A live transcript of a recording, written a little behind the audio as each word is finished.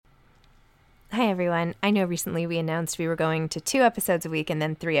Hi, everyone. I know recently we announced we were going to 2 episodes a week and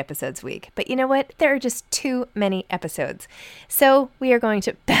then 3 episodes a week. But you know what? There are just too many episodes. So we are going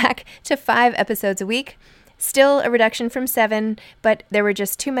back to 5 episodes a week. Still a reduction from 7, but there were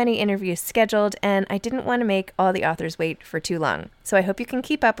just too many interviews scheduled, and I didn't want to make all the authors wait for too long. So I hope you can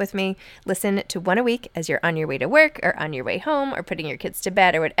keep up with me. Listen to 1 a week as you're on your way to work or on your way home or putting your kids to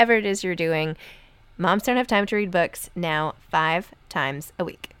bed or whatever it is you're doing. Moms Don't Have Time to Read Books, now 5 times a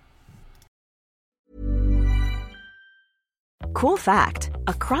week. Cool fact,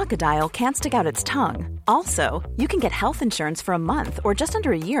 a crocodile can't stick out its tongue. Also, you can get health insurance for a month or just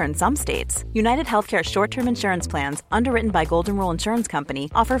under a year in some states. United Healthcare short-term insurance plans, underwritten by Golden Rule Insurance Company,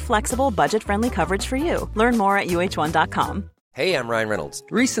 offer flexible, budget-friendly coverage for you. Learn more at uh1.com. Hey, I'm Ryan Reynolds.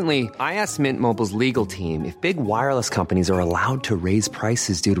 Recently, I asked Mint Mobile's legal team if big wireless companies are allowed to raise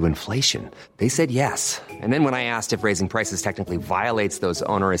prices due to inflation. They said yes. And then when I asked if raising prices technically violates those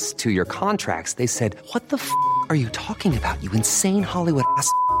onerous 2-year contracts, they said, "What the f*** are you talking about, you insane Hollywood ass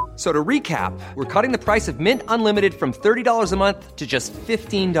f- So to recap, we're cutting the price of Mint Unlimited from $30 a month to just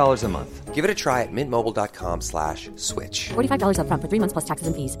 $15 a month. Give it a try at mintmobile.com/switch. $45 up front for 3 months plus taxes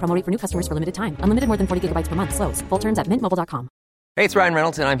and fees. Promo rate for new customers for limited time. Unlimited more than 40 gigabytes per month. Slows full terms at mintmobile.com. Hey, it's Ryan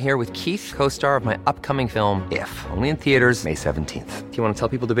Reynolds, and I'm here with Keith, co-star of my upcoming film, If, only in theaters May 17th. Do you want to tell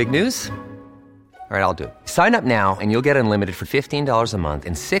people the big news? All right, I'll do it. Sign up now and you'll get unlimited for $15 a month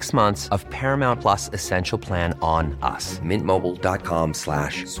and 6 months of Paramount Plus Essential Plan on us.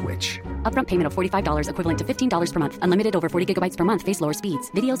 mintmobile.com/switch. Upfront payment of $45 equivalent to $15 per month. Unlimited over 40 gigabytes per month. Face lower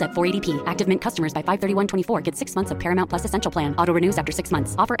speeds. Videos at 480p. Active Mint customers by 531.24 get 6 months of Paramount Plus Essential Plan. Auto renews after 6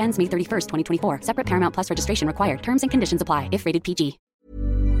 months. Offer ends May 31st, 2024. Separate Paramount Plus registration required. Terms and conditions apply if rated PG.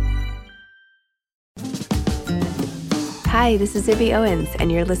 Hi, this is Zibby Owens, and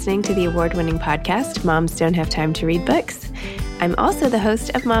you're listening to the award-winning podcast, Moms Don't Have Time to Read Books. I'm also the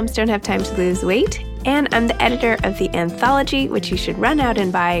host of Moms Don't Have Time to Lose Weight, and I'm the editor of the anthology, which you should run out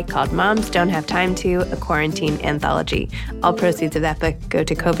and buy, called Moms Don't Have Time to, a quarantine anthology. All proceeds of that book go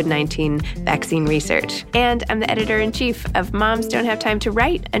to COVID-19 vaccine research. And I'm the editor-in-chief of Moms Don't Have Time to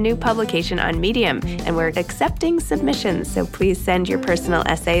Write, a new publication on Medium, and we're accepting submissions, so please send your personal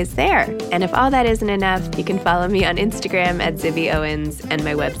essays there. And if all that isn't enough, you can follow me on Instagram at Zibby Owens, and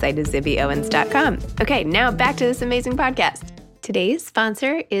my website is zibbyowens.com. Okay, now back to this amazing podcast. Today's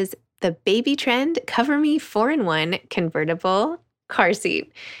sponsor is the Baby Trend Cover Me 4-in-1 convertible car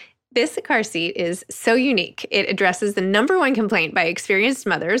seat. This car seat is so unique. It addresses the number one complaint by experienced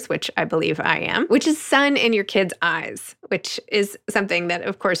mothers, which I believe I am, which is sun in your kids' eyes, which is something that,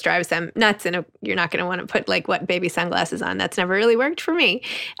 of course, drives them nuts. And you're not going to want to put what baby sunglasses on. That's never really worked for me.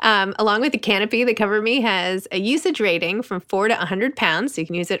 Along with the canopy, the Cover Me has a usage rating from 4 to 100 pounds, so you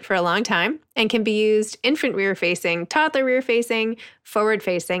can use it for a long time, and can be used infant rear facing, toddler rear facing, forward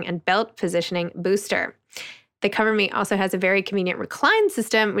facing, and belt positioning booster. The Cover Me also has a very convenient recline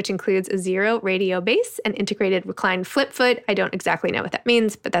system, which includes a 0 radio base and integrated recline flip foot. I don't exactly know what that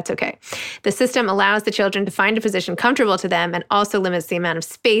means, but that's okay. The system allows the children to find a position comfortable to them and also limits the amount of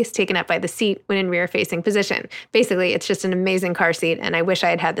space taken up by the seat when in rear-facing position. Basically, it's just an amazing car seat, and I wish I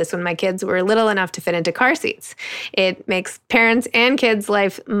had had this when my kids were little enough to fit into car seats. It makes parents' and kids'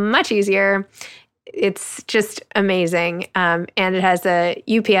 life much easier. It's just amazing. And it has a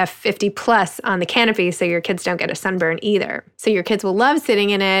UPF 50 plus on the canopy, so your kids don't get a sunburn either. So your kids will love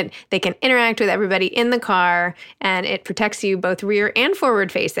sitting in it. They can interact with everybody in the car, and it protects you both rear and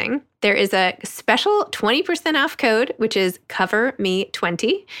forward facing. There is a special 20% off code, which is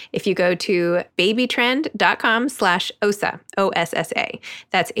COVERME20, if you go to babytrend.com/OSA, OSSA.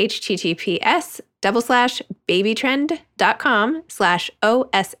 That's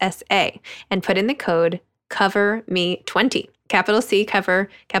https://babytrend.com/OSSA and put in the code COVERME20. Capital C, cover,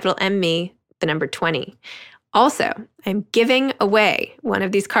 capital M, me, the number 20. Also, I'm giving away one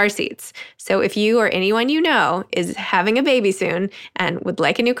of these car seats. So if you or anyone you know is having a baby soon and would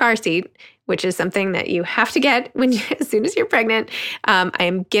like a new car seat, which is something that you have to get as soon as you're pregnant, I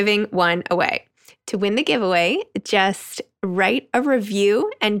am giving one away. To win the giveaway, just write a review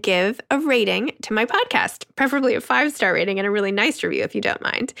and give a rating to my podcast, preferably a 5-star rating and a really nice review if you don't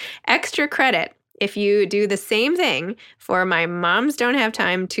mind. Extra credit if you do the same thing for my Moms Don't Have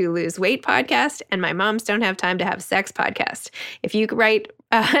Time to Lose Weight podcast and my Moms Don't Have Time to Have Sex podcast. If you could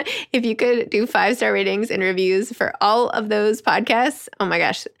do 5-star ratings and reviews for all of those podcasts, oh my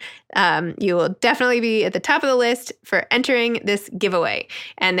gosh, you will definitely be at the top of the list for entering this giveaway.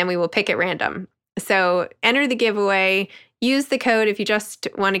 And then we will pick at random. So enter the giveaway. Use the code if you just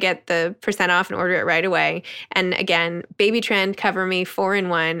want to get the % off and order it right away. And again, Baby Trend Cover Me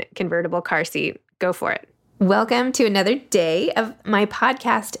 4-in-1 convertible car seat. Go for it. Welcome to another day of my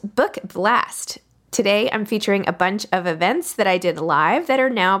podcast, Book Blast. Today, I'm featuring a bunch of events that I did live that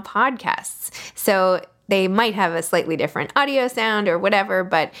are now podcasts. So they might have a slightly different audio sound or whatever,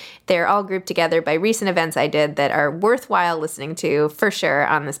 but they're all grouped together by recent events I did that are worthwhile listening to for sure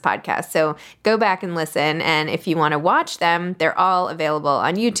on this podcast. So go back and listen. And if you want to watch them, they're all available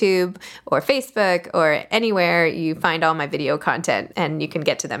on YouTube or Facebook or anywhere you find all my video content. And you can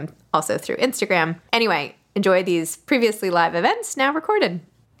get to them also through Instagram. Anyway, enjoy these previously live events now recorded.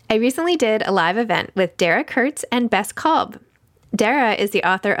 I recently did a live event with Dara Kurtz and Bess Kolb. Dara is the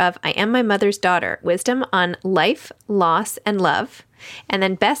author of I Am My Mother's Daughter, Wisdom on Life, Loss, and Love. And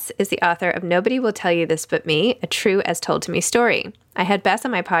then Bess is the author of Nobody Will Tell You This But Me, A True As Told to Me Story. I had Bess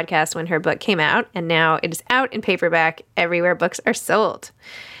on my podcast when her book came out, and now it is out in paperback everywhere books are sold.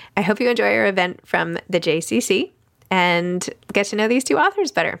 I hope you enjoy our event from the JCC and get to know these two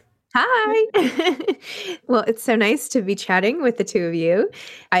authors better. Hi. Well, it's so nice to be chatting with the two of you.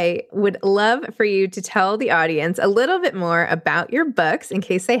 I would love for you to tell the audience a little bit more about your books in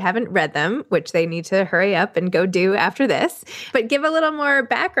case they haven't read them, which they need to hurry up and go do after this. But give a little more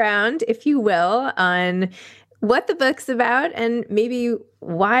background, if you will, on what the book's about and maybe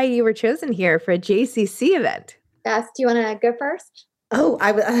why you were chosen here for a JCC event. Bess, do you want to go first? Oh,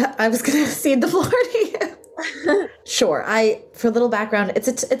 I was going to cede the floor to you. Sure. For a little background,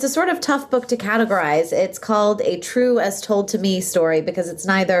 it's a sort of tough book to categorize. It's called A True As Told to Me Story because it's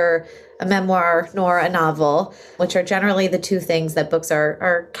neither a memoir nor a novel, which are generally the two things that books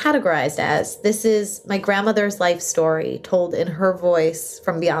are categorized as. This is my grandmother's life story told in her voice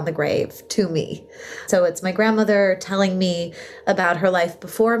from beyond the grave to me. So it's my grandmother telling me about her life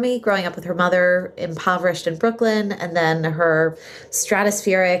before me, growing up with her mother, impoverished in Brooklyn, and then her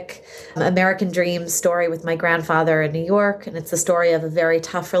stratospheric American dream story with my grandfather in New York. And it's the story of a very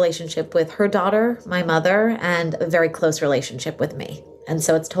tough relationship with her daughter, my mother, and a very close relationship with me. And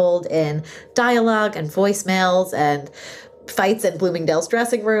so it's told in dialogue and voicemails and fights in Bloomingdale's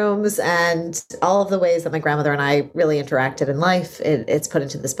dressing rooms and all of the ways that my grandmother and I really interacted in life. It's put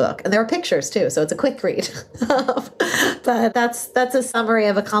into this book. And there are pictures too, so it's a quick read. But that's a summary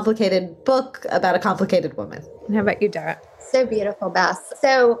of a complicated book about a complicated woman. And how about you, Dara? So beautiful, Bess.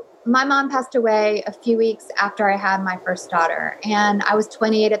 So my mom passed away a few weeks after I had my first daughter, and I was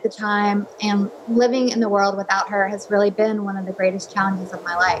 28 at the time, and living in the world without her has really been one of the greatest challenges of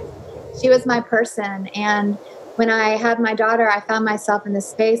my life. She was my person, and when I had my daughter, I found myself in this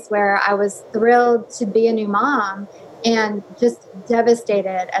space where I was thrilled to be a new mom and just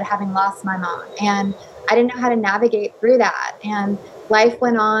devastated at having lost my mom. And I didn't know how to navigate through that. And life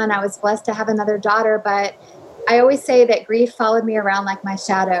went on. I was blessed to have another daughter, but I always say that grief followed me around like my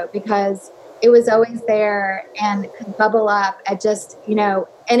shadow because it was always there and could bubble up at just,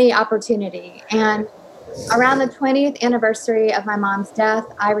 any opportunity. And around the 20th anniversary of my mom's death,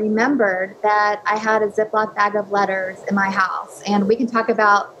 I remembered that I had a Ziploc bag of letters in my house. And we can talk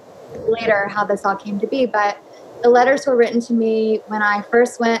about later how this all came to be, but the letters were written to me when I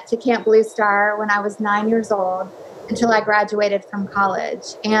first went to Camp Blue Star when I was 9 years old, until I graduated from college.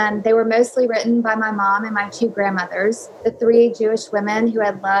 And they were mostly written by my mom and my two grandmothers, the three Jewish women who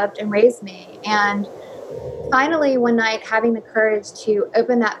had loved and raised me. And finally, one night, having the courage to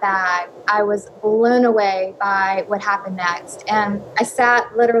open that bag, I was blown away by what happened next. And I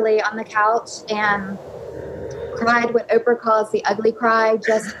sat literally on the couch and cried what Oprah calls the ugly cry,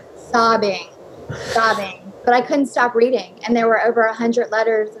 just sobbing. But I couldn't stop reading. And there were over 100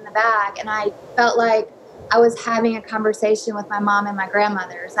 letters in the bag. And I felt like I was having a conversation with my mom and my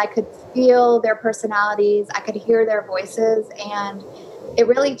grandmothers. I could feel their personalities. I could hear their voices. And it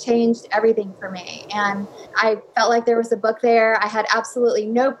really changed everything for me. And I felt like there was a book there. I had absolutely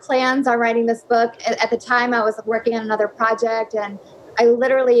no plans on writing this book. At the time, I was working on another project. And I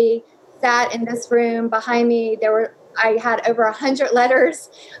literally sat in this room. Behind me, I had over 100 letters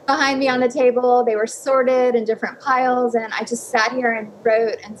behind me on the table. They were sorted in different piles. And I just sat here and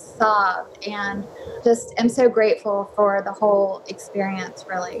wrote and sobbed and just am so grateful for the whole experience,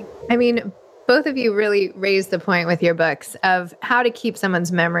 really. I mean, both of you really raised the point with your books of how to keep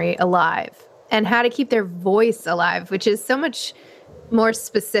someone's memory alive and how to keep their voice alive, which is so much more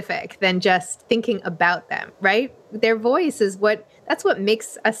specific than just thinking about them, right? Their voice is that's what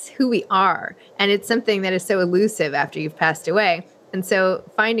makes us who we are. And it's something that is so elusive after you've passed away. And so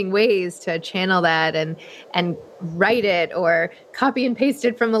finding ways to channel that and write it or copy and paste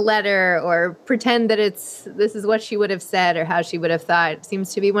it from a letter or pretend that this is what she would have said or how she would have thought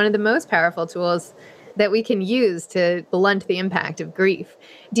seems to be one of the most powerful tools that we can use to blunt the impact of grief.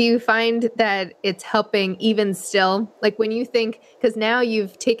 Do you find that it's helping even still? Like when you think, because now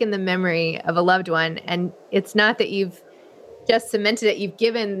you've taken the memory of a loved one and it's not that you've just cemented it, you've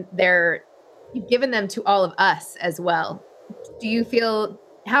given them to all of us as well. Do you feel,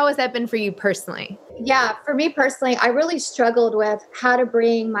 how has that been for you personally? Yeah, for me personally, I really struggled with how to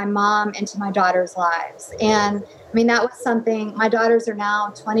bring my mom into my daughter's lives. And I mean, that was something, my daughters are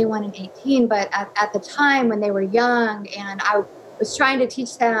now 21 and 18, but at the time when they were young and I was trying to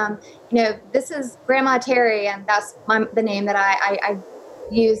teach them, this is Grandma Terry, and that's the name that I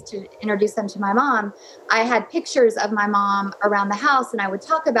used to introduce them to my mom. I had pictures of my mom around the house and I would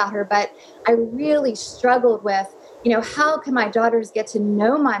talk about her, but I really struggled with, how can my daughters get to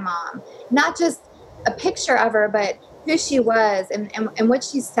know my mom? Not just a picture of her, but who she was and what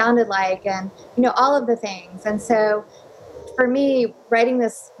she sounded like and, all of the things. And so for me, writing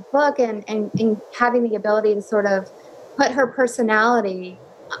this book and having the ability to sort of put her personality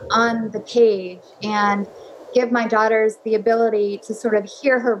on the page and give my daughters the ability to sort of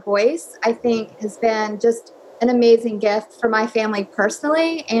hear her voice, I think has been just an amazing gift for my family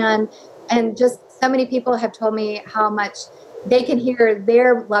personally. And just so many people have told me how much they can hear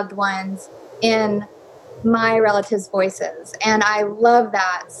their loved ones in my relatives' voices. And I love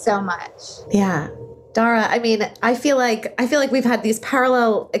that so much. Yeah. Dara, I mean, I feel like we've had these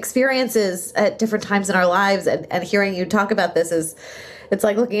parallel experiences at different times in our lives, and hearing you talk about this it's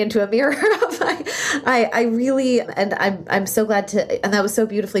like looking into a mirror. I really, and I'm so glad and that was so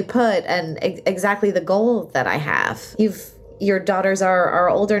beautifully put, and exactly the goal that I have. Your daughters are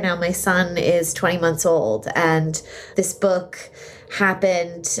older now. My son is 20 months old, and this book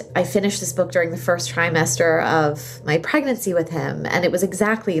happened. I finished this book during the first trimester of my pregnancy with him, and it was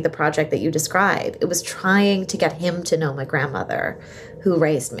exactly the project that you described. It was trying to get him to know my grandmother who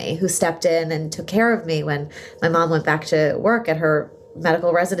raised me, who stepped in and took care of me when my mom went back to work at her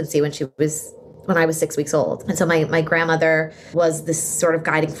medical residency when I was 6 weeks old. And so my grandmother was this sort of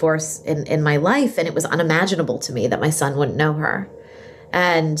guiding force in my life, and it was unimaginable to me that my son wouldn't know her.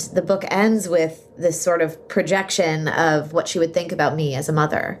 And the book ends with this sort of projection of what she would think about me as a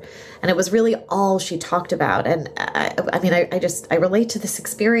mother. And it was really all she talked about. And I relate to this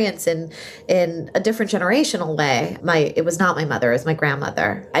experience in a different generational way. It was not my mother, it was my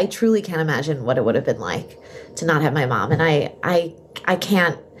grandmother. I truly can't imagine what it would have been like to not have my mom. And I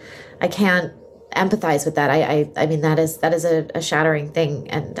can't empathize with that. I mean, that is a shattering thing.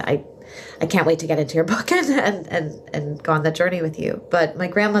 And I can't wait to get into your book and go on that journey with you. But my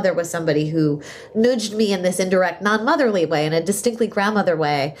grandmother was somebody who nudged me in this indirect, non-motherly way, in a distinctly grandmother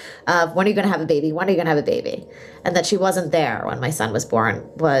way of, when are you going to have a baby? When are you going to have a baby? And that she wasn't there when my son was born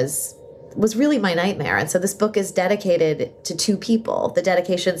was really my nightmare. And so this book is dedicated to two people. The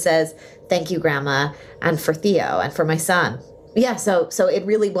dedication says, thank you, Grandma, and for Theo and for my son. Yeah, so it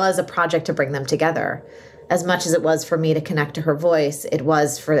really was a project to bring them together. As much as it was for me to connect to her voice, it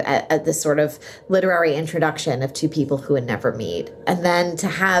was for this sort of literary introduction of two people who would never meet. And then to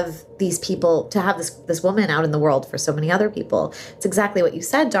have these people, to have this woman out in the world for so many other people. It's exactly what you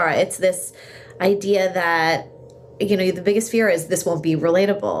said, Dara. It's this idea that, the biggest fear is this won't be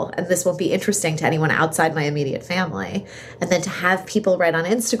relatable and this won't be interesting to anyone outside my immediate family. And then to have people write on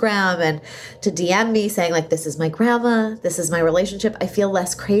Instagram and to DM me saying, like, this is my grandma, this is my relationship, I feel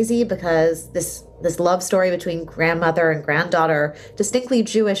less crazy because this love story between grandmother and granddaughter, distinctly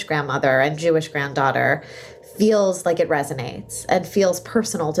Jewish grandmother and Jewish granddaughter, feels like it resonates and feels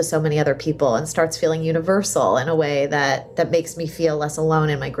personal to so many other people and starts feeling universal in a way that makes me feel less alone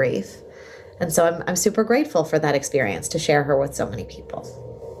in my grief. And so I'm super grateful for that experience to share her with so many people.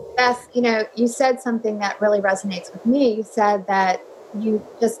 Beth, you said something that really resonates with me. You said that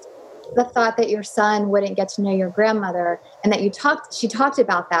the thought that your son wouldn't get to know your grandmother, and that she talked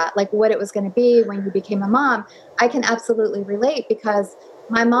about that, like what it was going to be when you became a mom. I can absolutely relate, because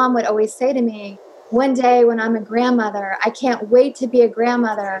my mom would always say to me, one day when I'm a grandmother, I can't wait to be a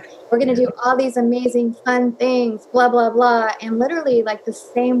grandmother. We're going to do all these amazing, fun things, blah, blah, blah. And literally like the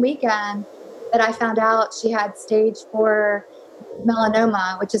same weekend that I found out she had stage 4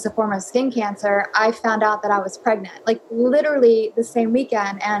 melanoma, which is a form of skin cancer, I found out that I was pregnant, like literally the same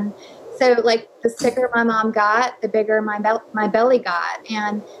weekend. And so like the sicker my mom got, the bigger my belly got.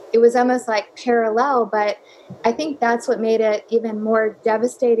 And it was almost like parallel, but I think that's what made it even more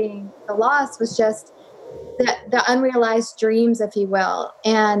devastating. The loss was just the unrealized dreams, if you will,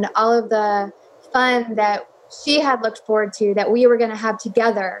 and all of the fun that she had looked forward to, that we were going to have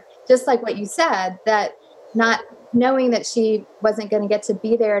together. Just like what you said, that not knowing that she wasn't going to get to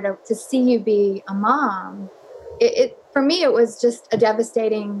be there to see you be a mom, for me, it was just a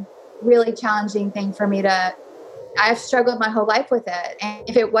devastating really challenging thing for me I've struggled my whole life with it. And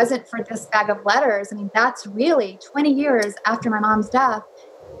if it wasn't for this bag of letters, I mean, that's really 20 years after my mom's death.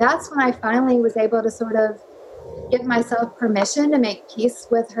 That's when I finally was able to sort of give myself permission to make peace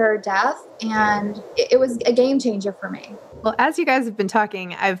with her death. And it was a game changer for me. Well, as you guys have been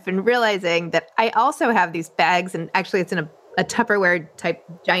talking, I've been realizing that I also have these bags, and actually it's in a Tupperware type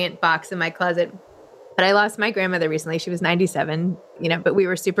giant box in my closet. But I lost my grandmother recently. She was 97, but we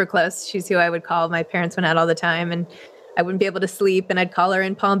were super close. She's who I would call. My parents went out all the time, and I wouldn't be able to sleep, and I'd call her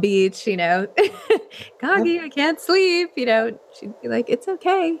in Palm Beach, Goggy, I can't sleep, she'd be like, it's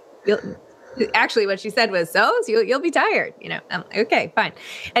okay. Actually, what she said was, you'll be tired, I'm like, okay, fine.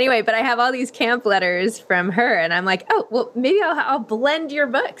 Anyway, but I have all these camp letters from her, and I'm like, oh, well, maybe I'll blend your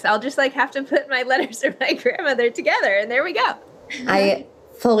books. I'll just have to put my letters from my grandmother together, and there we go. I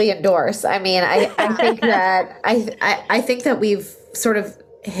fully endorse. I mean, I think that I think that we've sort of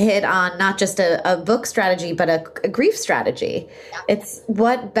hit on not just a book strategy, but a grief strategy. It's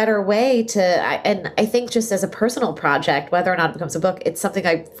what better way and I think just as a personal project, whether or not it becomes a book, it's something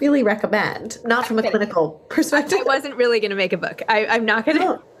I really recommend, not from a clinical perspective. I wasn't really going to make a book. I'm not going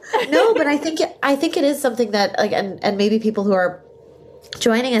to. No, but I think it is something that and maybe people who are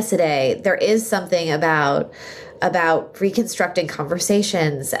joining us today, there is something about reconstructing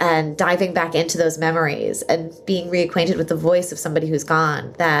conversations and diving back into those memories and being reacquainted with the voice of somebody who's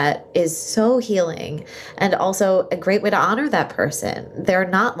gone that is so healing, and also a great way to honor that person. They're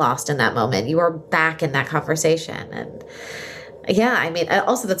not lost in that moment. You are back in that conversation. And yeah, I mean,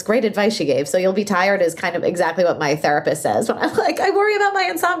 also that's great advice she gave. So you'll be tired is kind of exactly what my therapist says when I'm like, I worry about my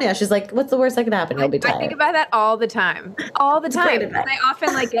insomnia. She's like, what's the worst that could happen? You'll be tired. I think about that all the time. All the time. I often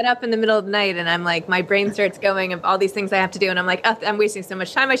get up in the middle of the night and I'm like, my brain starts going of all these things I have to do. And I'm like, oh, I'm wasting so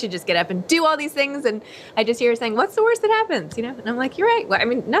much time. I should just get up and do all these things. And I just hear her saying, what's the worst that happens? And I'm like, you're right. Well, I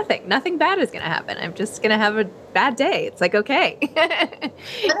mean, nothing bad is going to happen. I'm just going to have a bad day. It's like, okay.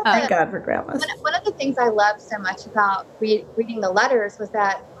 Thank God for grandmas. One of the things I loved so much about reading the letters was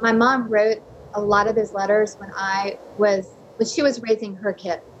that my mom wrote a lot of those letters when she was raising her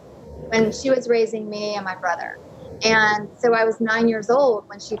kid, when she was raising me and my brother. And so I was 9 years old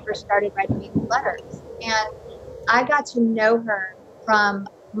when she first started writing me these letters. And I got to know her from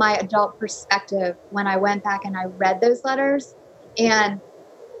my adult perspective when I went back and I read those letters. And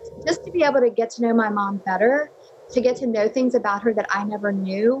just to be able to get to know my mom better, to get to know things about her that I never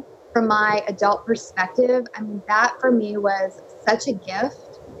knew from my adult perspective, I mean, that for me was such a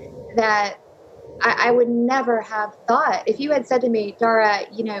gift that I would never have thought. If you had said to me, Dara,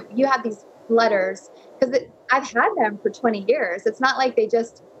 you have these letters, because I've had them for 20 years. It's not like they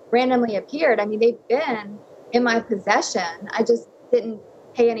just randomly appeared. I mean, they've been in my possession. I just didn't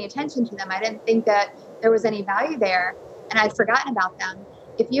pay any attention to them. I didn't think that there was any value there, and I'd forgotten about them.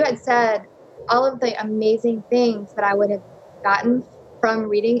 If you had said all of the amazing things that I would have gotten from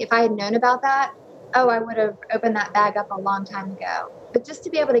reading, if I had known about that, I would have opened that bag up a long time ago. But just to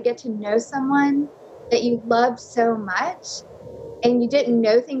be able to get to know someone that you loved so much and you didn't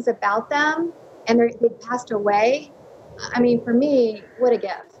know things about them and they passed away, I mean, for me, what a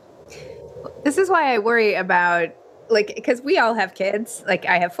gift. This is why I worry about, because we all have kids.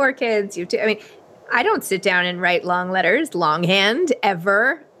 I have 4 kids, you too. I mean, I don't sit down and write long letters, longhand,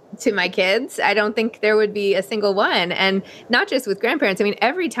 ever, to my kids. I don't think there would be a single one. And not just with grandparents. I mean,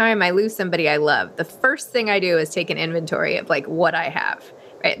 every time I lose somebody I love, the first thing I do is take an inventory of what I have,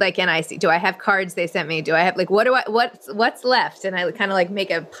 right? And I see, do I have cards they sent me? Do I have what's left? And I kind of make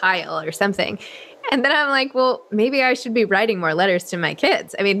a pile or something. And then I'm like, well, maybe I should be writing more letters to my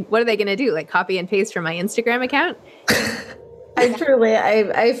kids. I mean, what are they going to do? Copy and paste from my Instagram account? I feel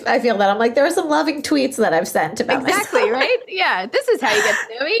that. I'm like, there are some loving tweets that I've sent about exactly, myself. Right? Yeah, this is how you get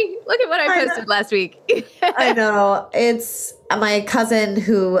to know me. Look at what I posted last week. I know. It's my cousin,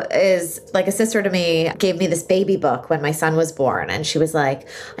 who is like a sister to me, gave me this baby book when my son was born. And she was like,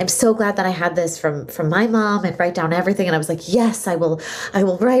 I'm so glad that I had this from my mom, and write down everything. And I was like, yes, I will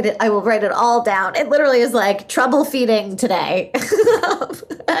write it. I will write it all down. It literally is like trouble feeding today.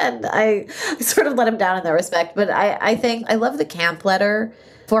 And I sort of let him down in that respect. But I think I love the camp letter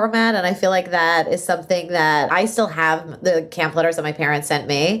format. And I feel like that is something that I still have, the camp letters that my parents sent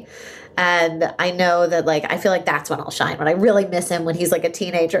me. And I know that I feel like that's when I'll shine, when I really miss him, when he's a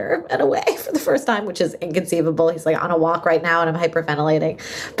teenager and away for the first time, which is inconceivable. He's on a walk right now and I'm hyperventilating.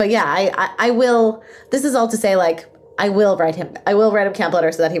 But yeah, I will, this is all to say, I will write him camp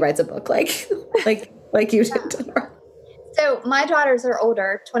letters so that he writes a book like you did. So my daughters are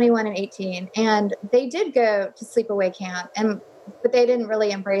older, 21 and 18, and they did go to sleepaway camp. And but they didn't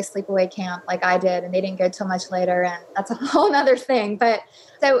really embrace sleepaway camp like I did, and they didn't go till much later, and that's a whole nother thing. But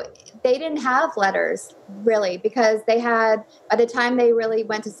so they didn't have letters really, because they had, by the time they really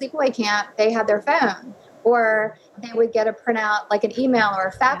went to sleepaway camp, they had their phone, or they would get a printout like an email or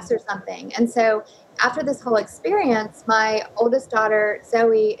a fax or something. And so after this whole experience, my oldest daughter,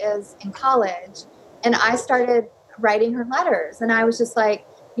 Zoe, is in college, and I started writing her letters. And I was just like,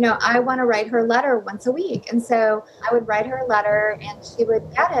 I want to write her letter once a week. And so I would write her a letter and she would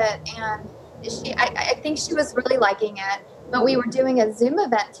get it. And I think she was really liking it. But we were doing a Zoom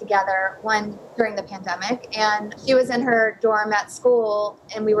event together during the pandemic. And she was in her dorm at school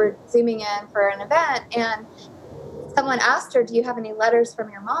and we were Zooming in for an event. And someone asked her, do you have any letters from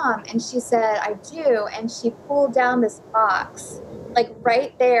your mom? And she said, I do. And she pulled down this box, like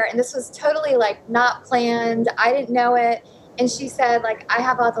right there. And this was totally like not planned. I didn't know it. And she said, like, I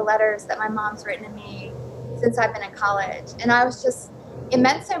have all the letters that my mom's written to me since I've been in college. And I was just, it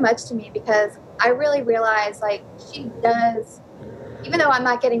meant so much to me because I really realized, like, she does, even though I'm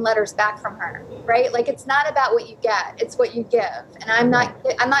not getting letters back from her, right? Like, it's not about what you get, it's what you give. And I'm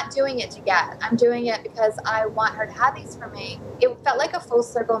not doing it to get. I'm doing it because I want her to have these for me. It felt like a full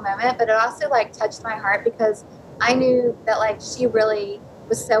circle moment, but it also, like, touched my heart because I knew that, like, she really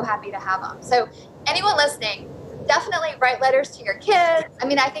was so happy to have them. So anyone listening, definitely write letters to your kids. I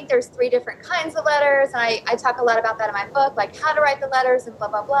mean, I think there's 3 different kinds of letters, and I talk a lot about that in my book, like how to write the letters and blah,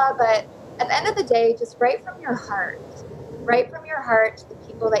 blah, blah. But at the end of the day, just write from your heart. Write from your heart to the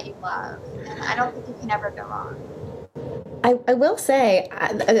people that you love. And I don't think you can ever go wrong. I will say,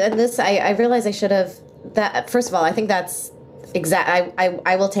 and this, I realize I should have, that, first of all, I think that's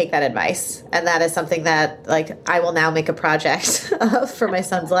I will take that advice. And that is something that, like, I will now make a project of for my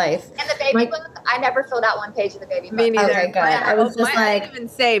son's life. And the baby book, I never filled out one page of the baby book. Me neither. Okay, good. I was just I didn't even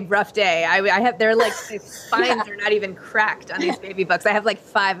say rough day. I have, they're like, the spines are not even cracked on these baby books. I have like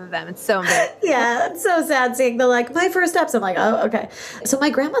 5 of them. It's so embarrassing. Yeah, it's so sad seeing the, like, my first steps. I'm like, oh, okay. So my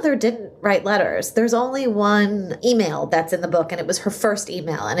grandmother didn't write letters. There's only one email that's in the book, and it was her first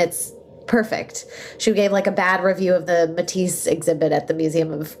email, and it's perfect. She gave like a bad review of the Matisse exhibit at the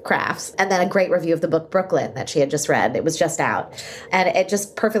Museum of Crafts, and then a great review of the book Brooklyn that she had just read. It was just out, and it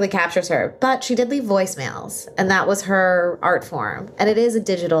just perfectly captures her. But she did leave voicemails, and that was her art form. And it is a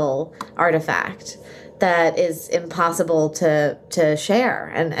digital artifact that is impossible to share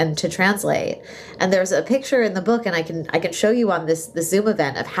and to translate. And there's a picture in the book, and I can show you on this Zoom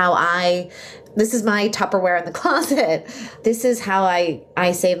event of how this is my Tupperware in the closet. This is how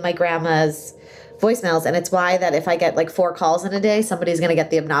I save my grandma's voicemails. And it's why that if I get like 4 calls in a day, somebody's going to get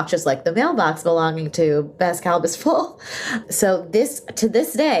the obnoxious, like, the mailbox belonging to Bess Kalb is full. So this, to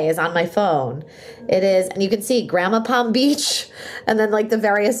this day, is on my phone. It is, and you can see Grandma Palm Beach, and then like the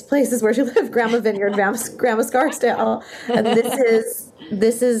various places where she lived, Grandma Vineyard, Grandma Scarsdale. And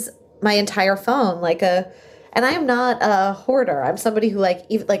this is my entire phone, and I am not a hoarder. I'm somebody who, like,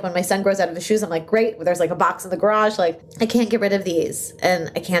 even like when my son grows out of his shoes, I'm like, great, there's like a box in the garage. Like, I can't get rid of these,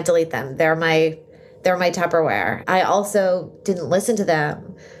 and I can't delete them. They're my Tupperware. I also didn't listen to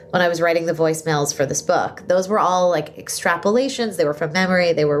them when I was writing the voicemails for this book. Those were all like extrapolations. They were from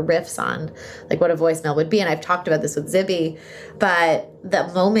memory. They were riffs on like what a voicemail would be. And I've talked about this with Zibby, but the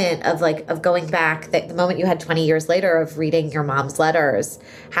moment of going back, the moment you had 20 years later of reading your mom's letters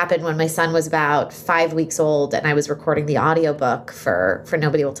happened when my son was about 5 weeks old, and I was recording the audiobook for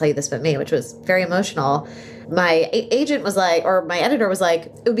Nobody Will Tell You This But Me, which was very emotional. My agent was like, or my editor was like,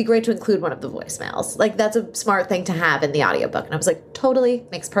 it would be great to include one of the voicemails. Like, that's a smart thing to have in the audiobook. And I was like, totally,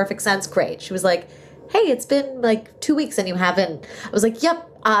 makes perfect sense. Great. She was like, hey, it's been like 2 weeks and you haven't. I was like, yep,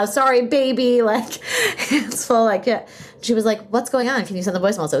 sorry, baby. Like, it's full. Like, yeah. She was like, what's going on? Can you send the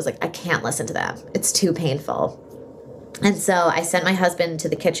voicemails? I was like, I can't listen to them. It's too painful. And so I sent my husband to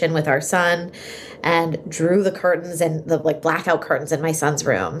the kitchen with our son and drew the curtains and the like blackout curtains in my son's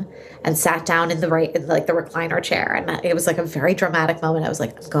room and sat down in the recliner chair. And it was like a very dramatic moment. I was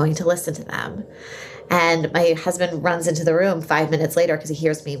like, I'm going to listen to them. And my husband runs into the room 5 minutes later because he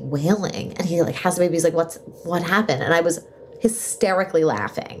hears me wailing, and he like has the baby. He's like, what happened? And I was hysterically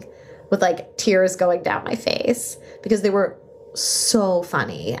laughing with like tears going down my face because they were so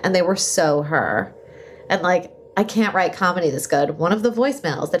funny and they were so her. And like, I can't write comedy this good. One of the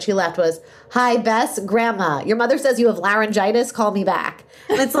voicemails that she left was, hi, Bess, Grandma, your mother says you have laryngitis, call me back.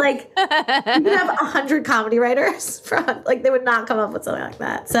 And it's like, you could have 100 comedy writers like, they would not come up with something like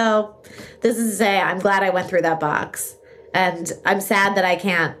that. So this is to say, I'm glad I went through that box, and I'm sad that I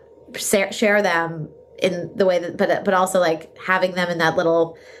can't share them in the way that, but also like having them in that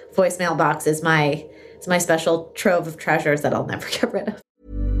little voicemail box is my special trove of treasures that I'll never get rid of.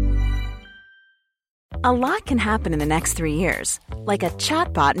 A lot can happen in the next 3 years. Like a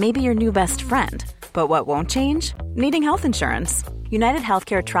chatbot may be your new best friend. But what won't change? Needing health insurance. United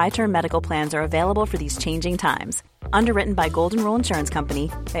Healthcare Tri-Term Medical Plans are available for these changing times. Underwritten by Golden Rule Insurance Company,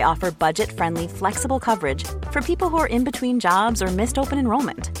 they offer budget-friendly, flexible coverage for people who are in between jobs or missed open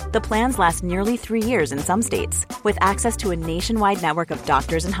enrollment. The plans last nearly 3 years in some states, with access to a nationwide network of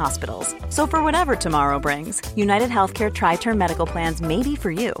doctors and hospitals. So for whatever tomorrow brings, United Healthcare Tri-Term Medical Plans may be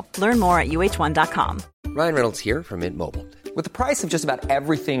for you. Learn more at uh1.com. Ryan Reynolds here from Mint Mobile. With the price of just about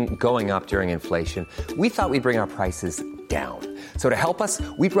everything going up during inflation, we thought we'd bring our prices down. So to help us,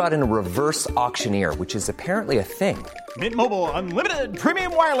 we brought in a reverse auctioneer, which is apparently a thing. Mint Mobile Unlimited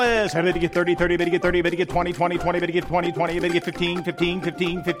Premium Wireless. How to get 30, 30, bit to get 30, bit to get 20, 20, 20, bit to get 20, 20, bit to get 15, 15,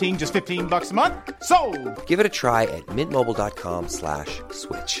 15, 15, just $15 a month? Sold! Give it a try at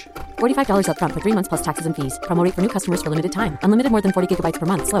mintmobile.com/switch. $45 up front for 3 months plus taxes and fees. Promo rate for new customers for limited time. Unlimited more than 40 gigabytes per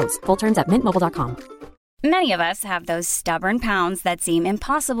month. Slows full terms at mintmobile.com. Many of us have those stubborn pounds that seem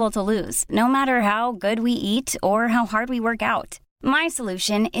impossible to lose, no matter how good we eat or how hard we work out. My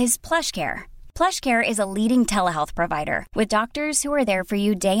solution is PlushCare. PlushCare is a leading telehealth provider with doctors who are there for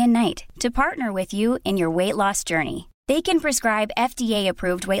you day and night to partner with you in your weight loss journey. They can prescribe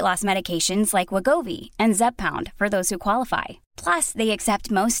FDA-approved weight loss medications like Wegovy and Zepbound for those who qualify. Plus, they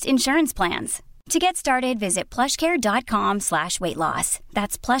accept most insurance plans. To get started, visit plushcare.com/weight loss.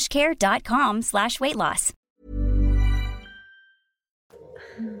 That's plushcare.com/weight loss.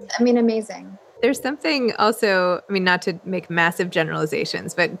 I mean, amazing. There's something also, I mean, not to make massive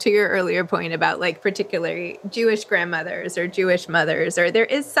generalizations, but to your earlier point about like particularly Jewish grandmothers or Jewish mothers, or there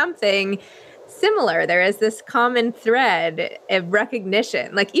is something similar. There is this common thread of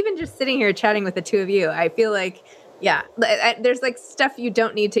recognition. Like even just sitting here chatting with the two of you, I feel like, yeah, there's like stuff you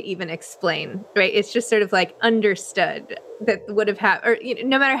don't need to even explain, right? It's just sort of like understood that would have happened, or you know,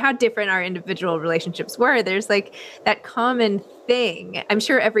 no matter how different our individual relationships were, there's like that common thing. I'm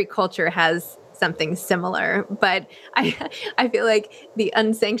sure every culture has something similar, but I feel like the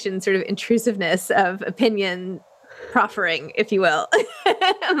unsanctioned sort of intrusiveness of opinion proffering, if you will,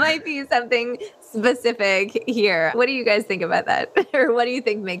 might be something specific here. What do you guys think about that? Or what do you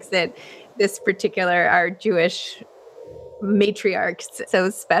think makes it this particular, our Jewish matriarchs, so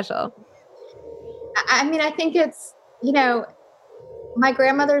special? I mean, I think it's, you know, my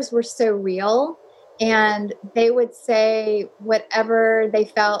grandmothers were so real, and they would say whatever they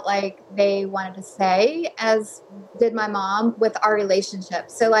felt like they wanted to say, as did my mom with our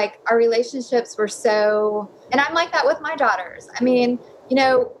relationships. So like our relationships were so, and I'm like that with my daughters. I mean, you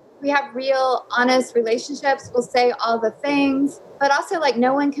know, we have real, honest relationships. We'll say all the things, but also like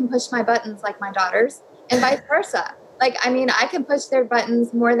no one can push my buttons like my daughters, and vice versa. Like, I mean, I can push their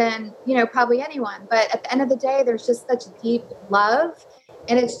buttons more than, you know, probably anyone. But at the end of the day, there's just such deep love,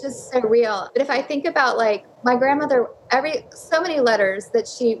 and it's just so real. But if I think about like my grandmother, so many letters that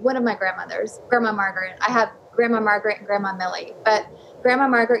one of my grandmothers, Grandma Margaret, I have Grandma Margaret and Grandma Millie, but Grandma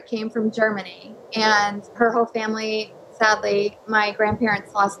Margaret came from Germany, and her whole family, sadly, my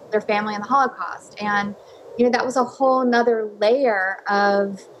grandparents lost their family in the Holocaust. And, you know, that was a whole nother layer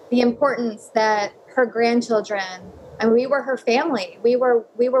of the importance that her grandchildren, and we were her family. We were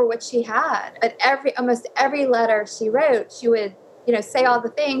what she had. But almost every letter she wrote, she would, you know, say all the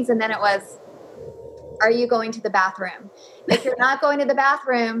things. And then it was, are you going to the bathroom? If you're not going to the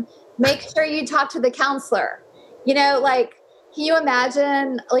bathroom, make sure you talk to the counselor. You know, like, can you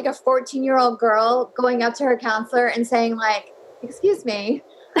imagine like a 14-year-old girl going up to her counselor and saying like, excuse me?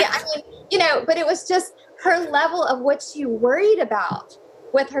 Yeah, I mean, you know, but it was just her level of what she worried about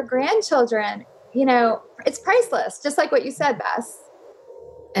with her grandchildren. You know, it's priceless, just like what you said, Bess.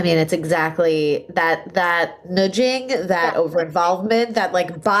 I mean, it's exactly that nudging, that over-involvement, that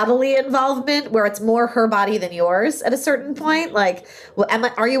like bodily involvement where it's more her body than yours at a certain point. Like, well,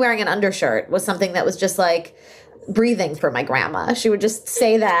 are you wearing an undershirt was something that was just like breathing for my grandma. She would just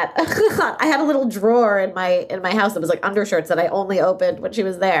say that. I had a little drawer in my house that was like undershirts that I only opened when she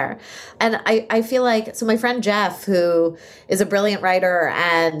was there. And I feel like, so my friend Jeff, who is a brilliant writer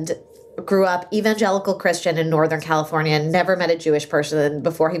and grew up evangelical Christian in Northern California and never met a Jewish person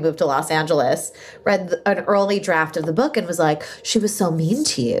before he moved to Los Angeles, read an early draft of the book and was like, she was so mean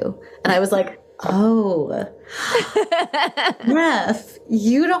to you. And I was like, oh, Jeff,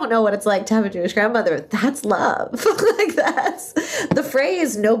 you don't know what it's like to have a Jewish grandmother. That's love. Like that's the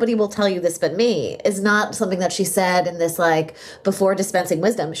phrase, nobody will tell you this but me, is not something that she said in this like before dispensing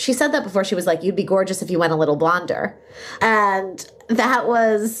wisdom. She said that before she was like, you'd be gorgeous if you went a little blonder. And that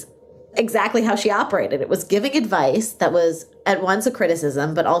was exactly how she operated. It was giving advice that was at once a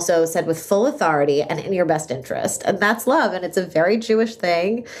criticism, but also said with full authority and in your best interest. And that's love. And it's a very Jewish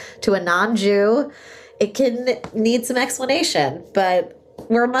thing to a non-Jew. it can need some explanation, but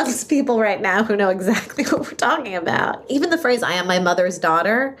we're amongst people right now who know exactly what we're talking about. Even the phrase, I am my mother's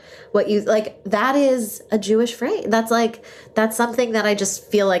daughter, that is a Jewish phrase. That's something that I just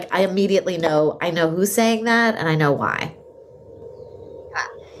feel like I immediately know. I know who's saying that and I know why.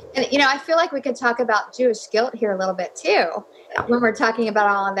 And, I feel like we could talk about Jewish guilt here a little bit too, when we're talking about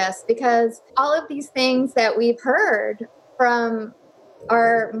all of this, because all of these things that we've heard from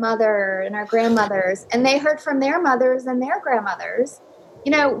our mother and our grandmothers, and they heard from their mothers and their grandmothers,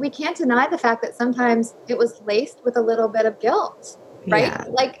 we can't deny the fact that sometimes it was laced with a little bit of guilt, right? Yeah.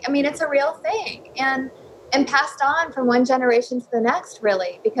 It's a real thing and passed on from one generation to the next,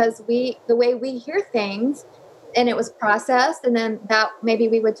 really, because the way we hear things, and it was processed, and then that maybe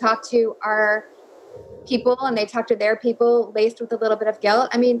we would talk to our people and they talk to their people laced with a little bit of guilt.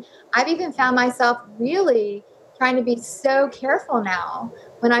 I've even found myself really trying to be so careful now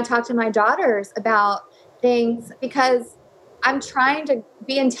when I talk to my daughters about things, because I'm trying to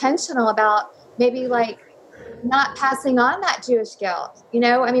be intentional about maybe not passing on that Jewish guilt.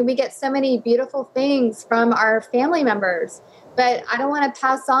 We get so many beautiful things from our family members, but I don't want to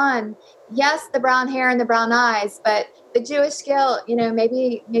pass on, yes, the brown hair and the brown eyes, but the Jewish guilt,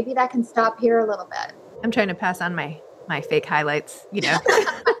 maybe that can stop here a little bit. I'm trying to pass on my fake highlights, But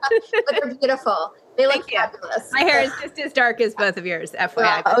they're beautiful. They look fabulous. My hair is just as dark as both of yours,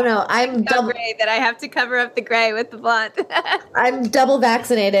 FYI. Oh no, I'm so gray that I have to cover up the gray with the blonde. I'm double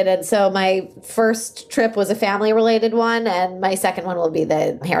vaccinated, and so my first trip was a family-related one, and my second one will be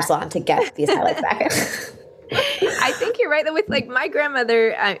the hair salon to get these highlights back. I think you're right, though, with my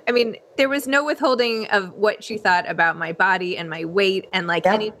grandmother, there was no withholding of what she thought about my body and my weight. And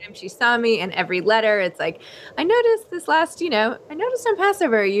anytime she saw me in every letter, it's I noticed this last, I noticed on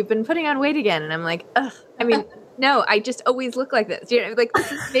Passover, you've been putting on weight again. And I'm like, ugh, no, I just always look like this,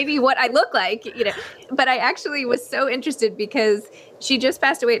 this is maybe what I look like, but I actually was so interested because she just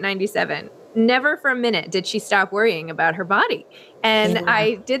passed away at 97. Never for a minute did she stop worrying about her body. And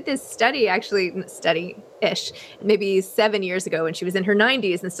I did this study-ish, maybe 7 years ago when she was in her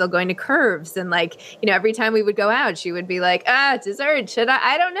 90s and still going to curves. And every time we would go out, she would be like, dessert,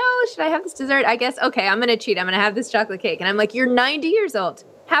 I don't know, should I have this dessert? I guess, okay, I'm going to cheat. I'm going to have this chocolate cake. And I'm like, you're 90 years old.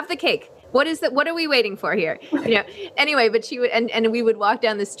 Have the cake. What is that? What are we waiting for here? Anyway, but she would, and we would walk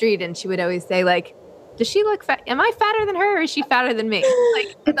down the street and she would always say does she look fat? Am I fatter than her or is she fatter than me?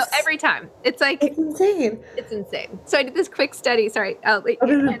 Every time. It's insane. It's insane. So I did this quick study,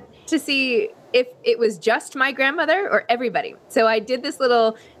 to see if it was just my grandmother or everybody. So I did this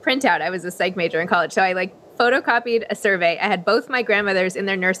little printout. I was a psych major in college. So I photocopied a survey. I had both my grandmothers in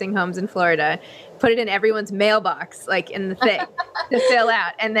their nursing homes in Florida, put it in everyone's mailbox, in the thing to fill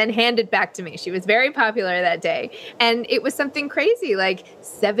out, and then hand it back to me. She was very popular that day. And it was something crazy.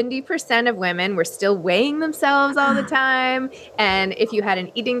 70% of women were still weighing themselves all the time. And if you had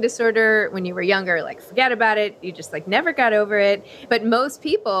an eating disorder when you were younger, forget about it. You just never got over it. But most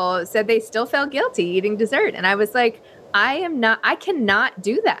people said they still felt guilty eating dessert. And I was like, I cannot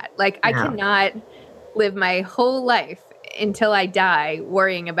do that. I cannot live my whole life until I die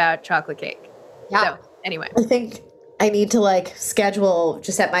worrying about chocolate cake. Yeah. So anyway, I think I need to schedule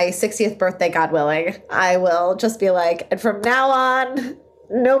just at my 60th birthday, God willing, I will just be and from now on,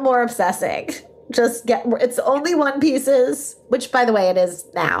 no more obsessing. Just it's only one pieces, which by the way, it is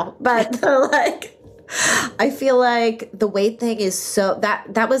now, but I feel the weight thing is so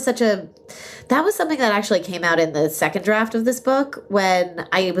that was something that actually came out in the second draft of this book when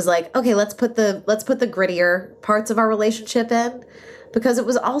I was okay, let's put the grittier parts of our relationship in, because it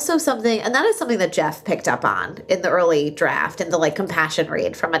was also something, and that is something that Jeff picked up on in the early draft, in the compassion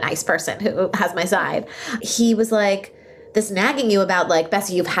read from a nice person who has my side. He was this nagging you about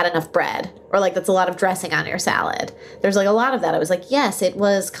Bessie, you've had enough bread, or that's a lot of dressing on your salad. There's a lot of that. I was yes, it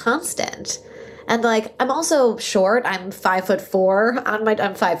was constant. And I'm also short. I'm 5'4" I'm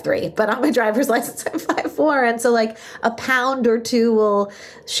 5'3", but on my driver's license, I'm 5'4". And so a pound or two will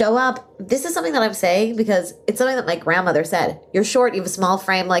show up. This is something that I'm saying because it's something that my grandmother said. You're short, you have a small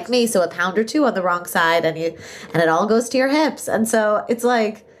frame like me. So a pound or two on the wrong side and it all goes to your hips. And so it's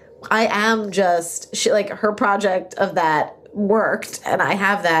I am just her project of that worked, and I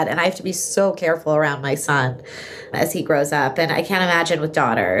have that, and I have to be so careful around my son as he grows up. And I can't imagine with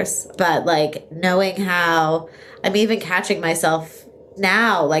daughters, but knowing how I'm even catching myself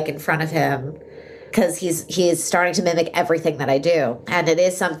now in front of him, because he's starting to mimic everything that I do. And it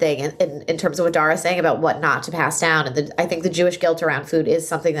is something in terms of what Dara's saying about what not to pass down. And I think the Jewish guilt around food is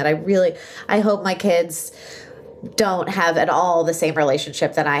something that I hope my kids don't have at all the same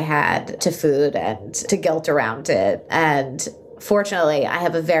relationship that I had to food and to guilt around it. And fortunately, I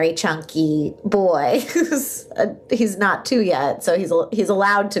have a very chunky boy who's he's not 2 yet, so he's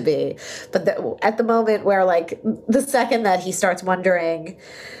allowed to be. But at the moment where, like, the second that he starts wondering,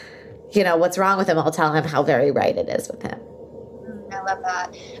 you know, what's wrong with him, I'll tell him how very right it is with him. I love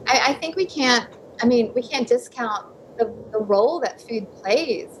that. I think we can't discount the role that food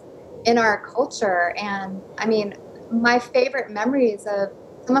plays in our culture. And I mean, some of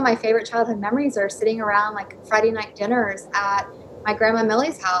my favorite childhood memories are sitting around like Friday night dinners at my grandma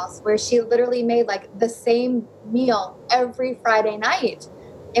Millie's house, where she literally made like the same meal every Friday night.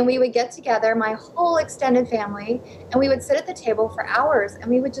 And we would get together, my whole extended family, and we would sit at the table for hours and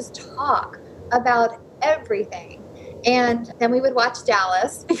we would just talk about everything. And then we would watch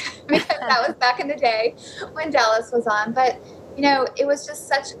Dallas because that was back in the day when Dallas was on. But, you know, it was just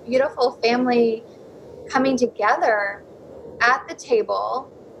such beautiful family coming together at the table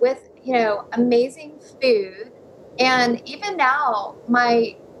with, you know, amazing food. And even now,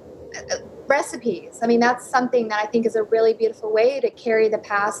 my recipes, I mean, that's something that I think is a really beautiful way to carry the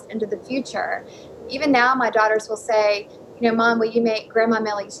past into the future. Even now, my daughters will say, you know, Mom, will you make Grandma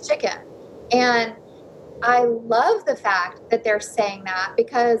Millie's chicken? And I love the fact that they're saying that,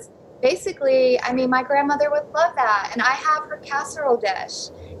 because basically, I mean, my grandmother would love that. And I have her casserole dish.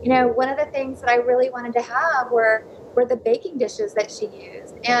 You know, one of the things that I really wanted to have were the baking dishes that she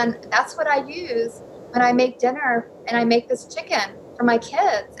used. And that's what I use when I make dinner and I make this chicken for my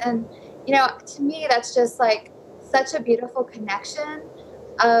kids. And, you know, to me, that's just like such a beautiful connection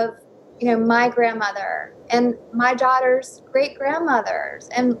of, you know, my grandmother and my daughter's great grandmothers.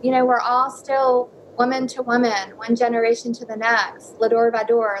 And, you know, we're all still woman to woman, one generation to the next, Lador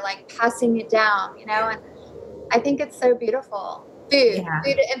Vador, like passing it down, you know, and I think it's so beautiful. Food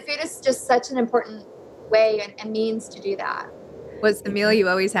is just such an important way and means to do that. Was the meal you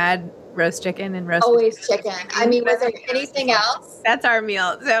always had roast chicken and roast? Always chicken. I mean, was there anything else? That's our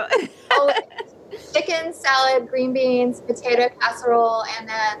meal. So chicken, salad, green beans, potato casserole, and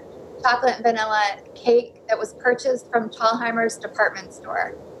then chocolate and vanilla cake that was purchased from Thalheimer's department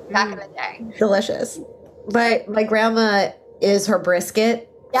store back in the day. Delicious. My grandma is her brisket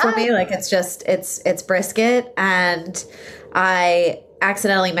for me. Like, it's brisket. And I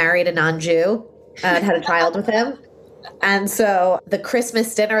accidentally married a non-Jew and had a child with him. And so the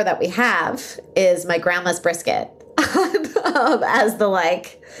Christmas dinner that we have is my grandma's brisket as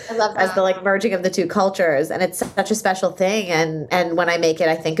the merging of the two cultures. And it's such a special thing. And when I make it,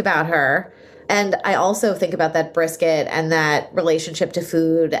 I think about her. And I also think about that brisket and that relationship to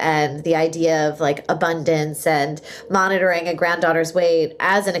food and the idea of like abundance and monitoring a granddaughter's weight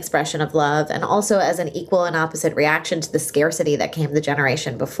as an expression of love, and also as an equal and opposite reaction to the scarcity that came the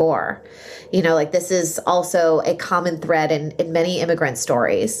generation before. You know, like, this is also a common thread in many immigrant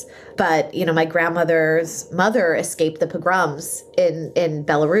stories. But, you know, my grandmother's mother escaped the pogroms in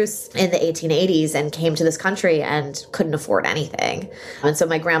Belarus in the 1880s and came to this country and couldn't afford anything. And so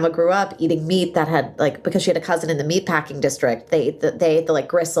my grandma grew up eating meat that had, like, because she had a cousin in the meatpacking district, they ate the like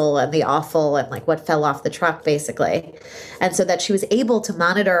gristle and the offal and like what fell off the truck, basically. And so that she was able to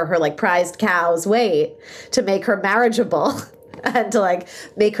monitor her like prized cow's weight to make her marriageable and to like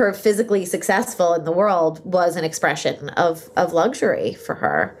make her physically successful in the world was an expression of luxury for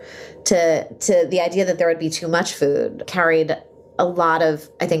her. To the idea that there would be too much food carried a lot of,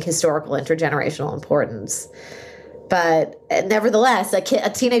 I think, historical intergenerational importance. But nevertheless, a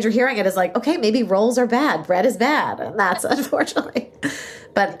teenager hearing it is like, okay, maybe rolls are bad, bread is bad, and that's unfortunately.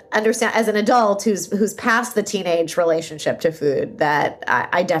 But understand, as an adult who's past the teenage relationship to food, that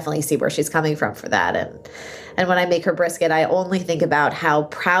I definitely see where she's coming from for that. And when I make her brisket, I only think about how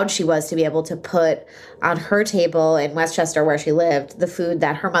proud she was to be able to put on her table in Westchester, where she lived, the food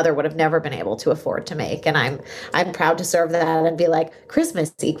that her mother would have never been able to afford to make. And I'm proud to serve that and be like,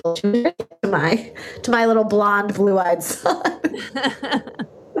 Christmas equal to my little blonde, blue-eyed son.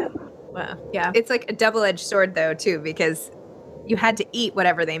 Wow. Yeah. It's like a double-edged sword, though, too, because you had to eat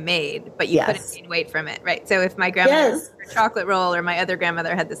whatever they made, but you couldn't gain weight from it, right? So if my grandmother had her chocolate roll, or my other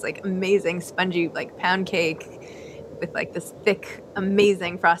grandmother had this like amazing spongy like pound cake with like this thick,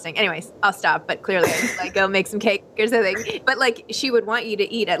 amazing frosting. Anyways, I'll stop, but clearly I need to like go make some cake or something. But like, she would want you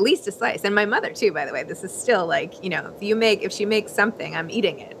to eat at least a slice. And my mother too, by the way. This is still like, you know, if she makes something, I'm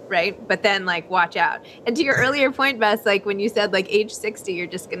eating it, right? But then like, watch out. And to your earlier point, Bess, like when you said like age 60, you're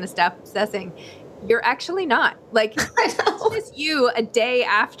just going to stop obsessing. You're actually not. Like, it's just you a day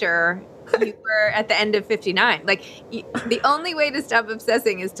after you were at the end of 59. Like, the only way to stop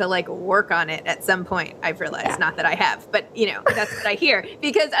obsessing is to like work on it at some point. I've realized, not that I have, but that's what I hear,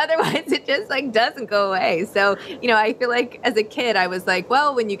 because otherwise it just like doesn't go away. So, I feel like as a kid, I was like,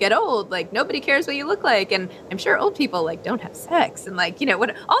 well, when you get old, like nobody cares what you look like. And I'm sure old people like don't have sex. And like,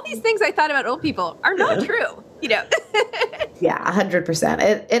 what all these things I thought about old people are not true. Yeah,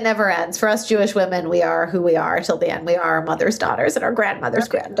 100%. It never ends. For us Jewish women, we are who we are till the end. We are our mother's daughters and our grandmother's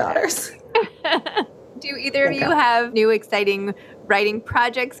granddaughters. Do either of you have new exciting writing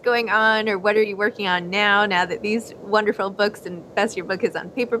projects going on, or what are you working on now that these wonderful books, and Bess, your book is on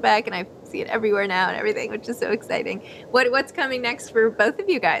paperback and I see it everywhere now and everything, which is so exciting. What's coming next for both of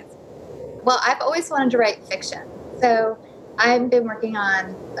you guys? Well, I've always wanted to write fiction. So I've been working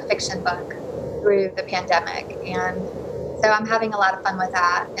on a fiction book through the pandemic, and so I'm having a lot of fun with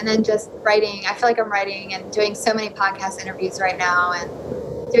that. And then just writing, I feel like I'm writing and doing so many podcast interviews right now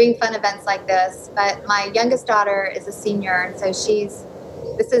and doing fun events like this. But my youngest daughter is a senior, and so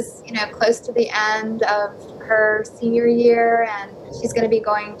this is close to the end of her senior year, and she's going to be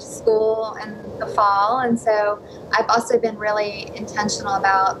going to school in the fall. And so I've also been really intentional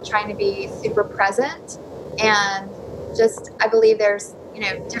about trying to be super present, and just, I believe there's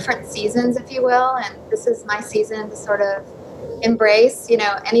different seasons, if you will, and this is my season to sort of embrace,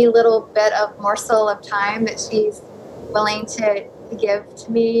 any little bit of morsel of time that she's willing to give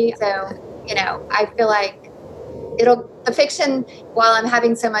to me. So, I feel like the fiction, while I'm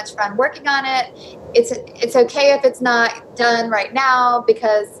having so much fun working on it, it's okay if it's not done right now,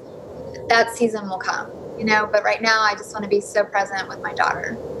 because that season will come, but right now I just want to be so present with my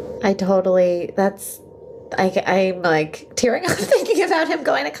daughter. I'm like tearing up thinking about him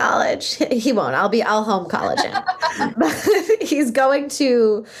going to college. He won't. I'll home college him. But he's going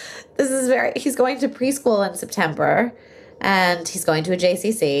to preschool in September, and he's going to a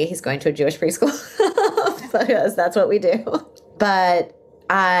JCC. He's going to a Jewish preschool because that's what we do. But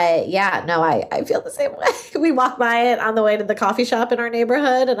I feel the same way. We walk by it on the way to the coffee shop in our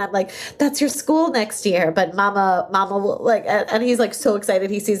neighborhood, and I'm like, that's your school next year. But mama will like, and he's like so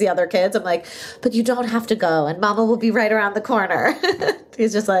excited he sees the other kids. I'm like, but you don't have to go, and mama will be right around the corner.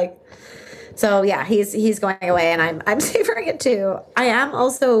 He's just like, so yeah, he's going away, and I'm savoring it too. I am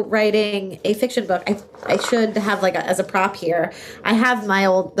also writing a fiction book. I should have as a prop here. I have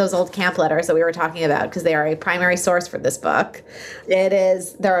those old camp letters that we were talking about, because they are a primary source for this book. It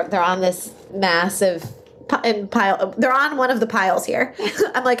is they're on this massive pile. They're on one of the piles here.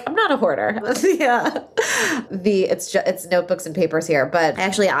 I'm like, I'm not a hoarder. It's notebooks and papers here, but I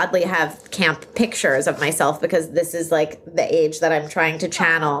actually oddly have camp pictures of myself, because this is like the age that I'm trying to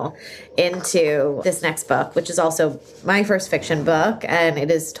channel into this next book, which is also my first fiction book, and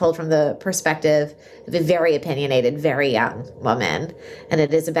it is told from the perspective of a very opinionated, very young woman, and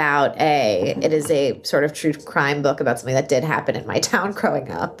it is a sort of true crime book about something that did happen in my town growing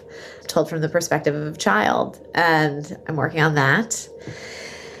up, told from the perspective of a child, and I'm working on that.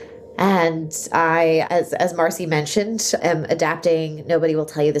 And I, as Marcy mentioned, am adapting Nobody Will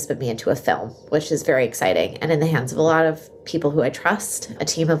Tell You This But Me into a film, which is very exciting, and in the hands of a lot of people who I trust, a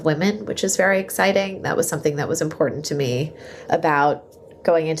team of women, which is very exciting. That was something that was important to me about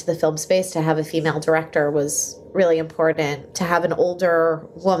going into the film space. To have a female director was really important. To have an older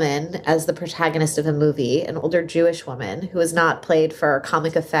woman as the protagonist of a movie, an older Jewish woman who is not played for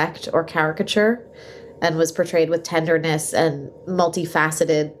comic effect or caricature, and was portrayed with tenderness and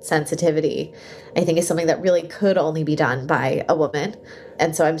multifaceted sensitivity, I think is something that really could only be done by a woman.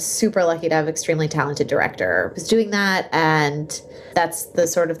 And so I'm super lucky to have an extremely talented director who's doing that. And that's the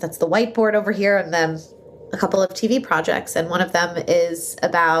whiteboard over here, and then a couple of TV projects. And one of them is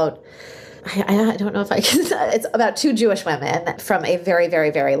about, I don't know if I can, it's about two Jewish women from a very, very,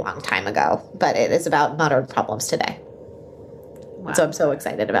 very long time ago, but it is about modern problems today. Wow. So I'm so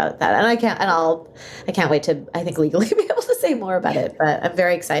excited about that. And I can't wait to, I think, legally be able to say more about it, but I'm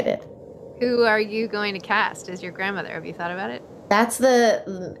very excited. Who are you going to cast as your grandmother? Have you thought about it? That's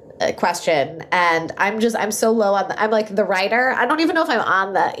the question. And I'm so low on I'm like the writer. I don't even know if I'm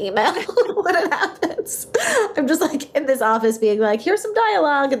on the email when it happens. I'm just like in this office being like, here's some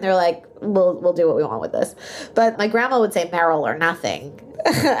dialogue. And they're like, we'll do what we want with this. But my grandma would say Meryl or nothing.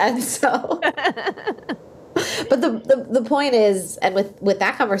 And so... But the point is, and with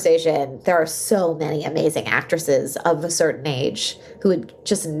that conversation, there are so many amazing actresses of a certain age who would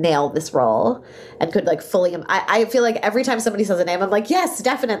just nail this role and could like fully. I feel like every time somebody says a name, I'm like, yes,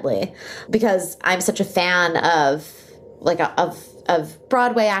 definitely, because I'm such a fan of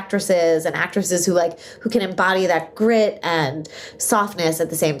Broadway actresses and actresses who can embody that grit and softness at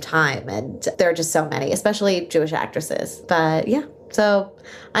the same time, and there are just so many, especially Jewish actresses. But yeah. So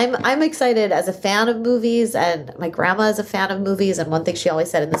I'm excited as a fan of movies, and my grandma is a fan of movies. And one thing she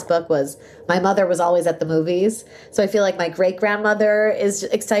always said in this book was my mother was always at the movies. So I feel like my great grandmother is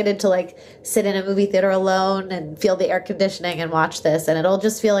excited to like sit in a movie theater alone and feel the air conditioning and watch this. And it'll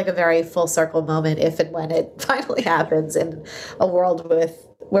just feel like a very full circle moment if and when it finally happens in a world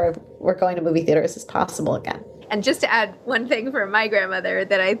where we're going to movie theaters is possible again. And just to add one thing for my grandmother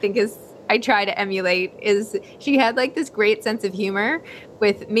that I think I try to emulate is she had like this great sense of humor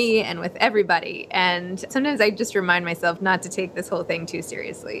with me and with everybody. And sometimes I just remind myself not to take this whole thing too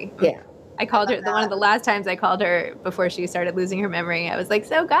seriously. Yeah. I called her, one of the last times I called her before she started losing her memory, I was like,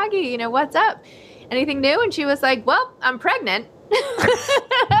 so Gagi, what's up? Anything new? And she was like, well, I'm pregnant.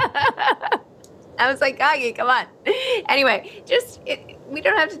 I was like, Gagi, come on. Anyway, we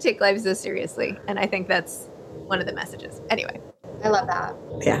don't have to take life so seriously. And I think that's one of the messages. Anyway. I love that.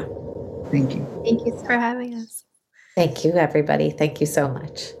 Yeah. Thank you. Thank you for having us. Thank you, everybody. Thank you so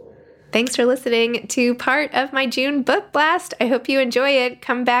much. Thanks for listening to part of my June book blast. I hope you enjoy it.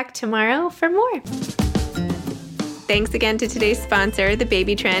 Come back tomorrow for more. Thanks again to today's sponsor, the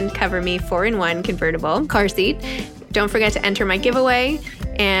Baby Trend Cover Me 4-in-1 convertible car seat. Don't forget to enter my giveaway,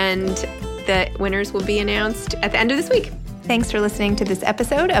 and the winners will be announced at the end of this week. Thanks for listening to this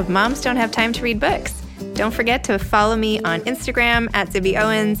episode of Moms Don't Have Time to Read Books. Don't forget to follow me on Instagram at Zibby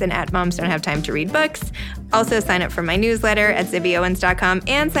Owens and at Moms Don't Have Time to Read Books. Also sign up for my newsletter at zibbyowens.com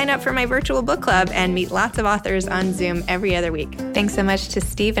and sign up for my virtual book club and meet lots of authors on Zoom every other week. Thanks so much to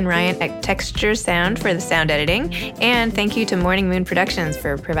Steve and Ryan at Texture Sound for the sound editing. And thank you to Morning Moon Productions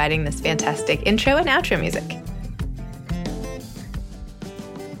for providing this fantastic intro and outro music.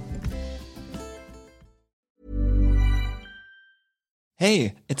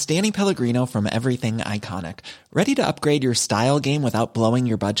 Hey, it's Danny Pellegrino from Everything Iconic. Ready to upgrade your style game without blowing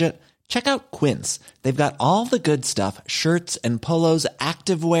your budget? Check out Quince. They've got all the good stuff, shirts and polos,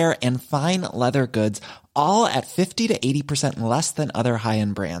 activewear, and fine leather goods, all at 50 to 80% less than other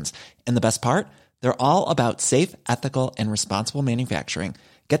high-end brands. And the best part? They're all about safe, ethical, and responsible manufacturing.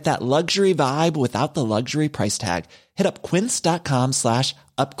 Get that luxury vibe without the luxury price tag. Hit up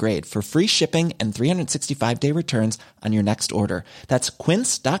quince.com/upgrade for free shipping and 365-day returns on your next order. That's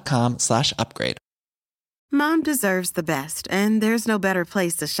quince.com/upgrade. Mom deserves the best, and there's no better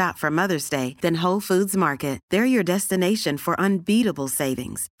place to shop for Mother's Day than Whole Foods Market. They're your destination for unbeatable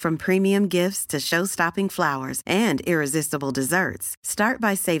savings, from premium gifts to show-stopping flowers and irresistible desserts. Start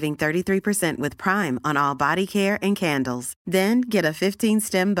by saving 33% with Prime on all body care and candles. Then get a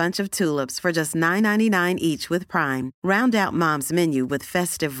 15-stem bunch of tulips for just $9.99 each with Prime. Round out Mom's menu with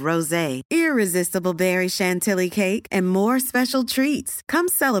festive rosé, irresistible berry chantilly cake, and more special treats. Come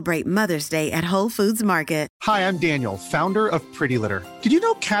celebrate Mother's Day at Whole Foods Market. Hi, I'm Daniel, founder of Pretty Litter. Did you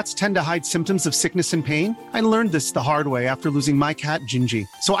know cats tend to hide symptoms of sickness and pain? I learned this the hard way after losing my cat, Gingy.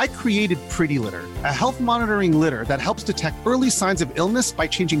 So I created Pretty Litter, a health monitoring litter that helps detect early signs of illness by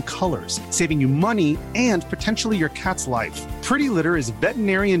changing colors, saving you money and potentially your cat's life. Pretty Litter is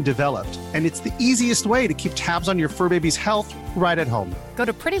veterinarian developed, and it's the easiest way to keep tabs on your fur baby's health right at home. Go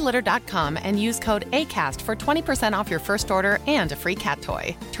to prettylitter.com and use code ACAST for 20% off your first order and a free cat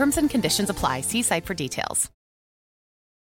toy. Terms and conditions apply. See site for details.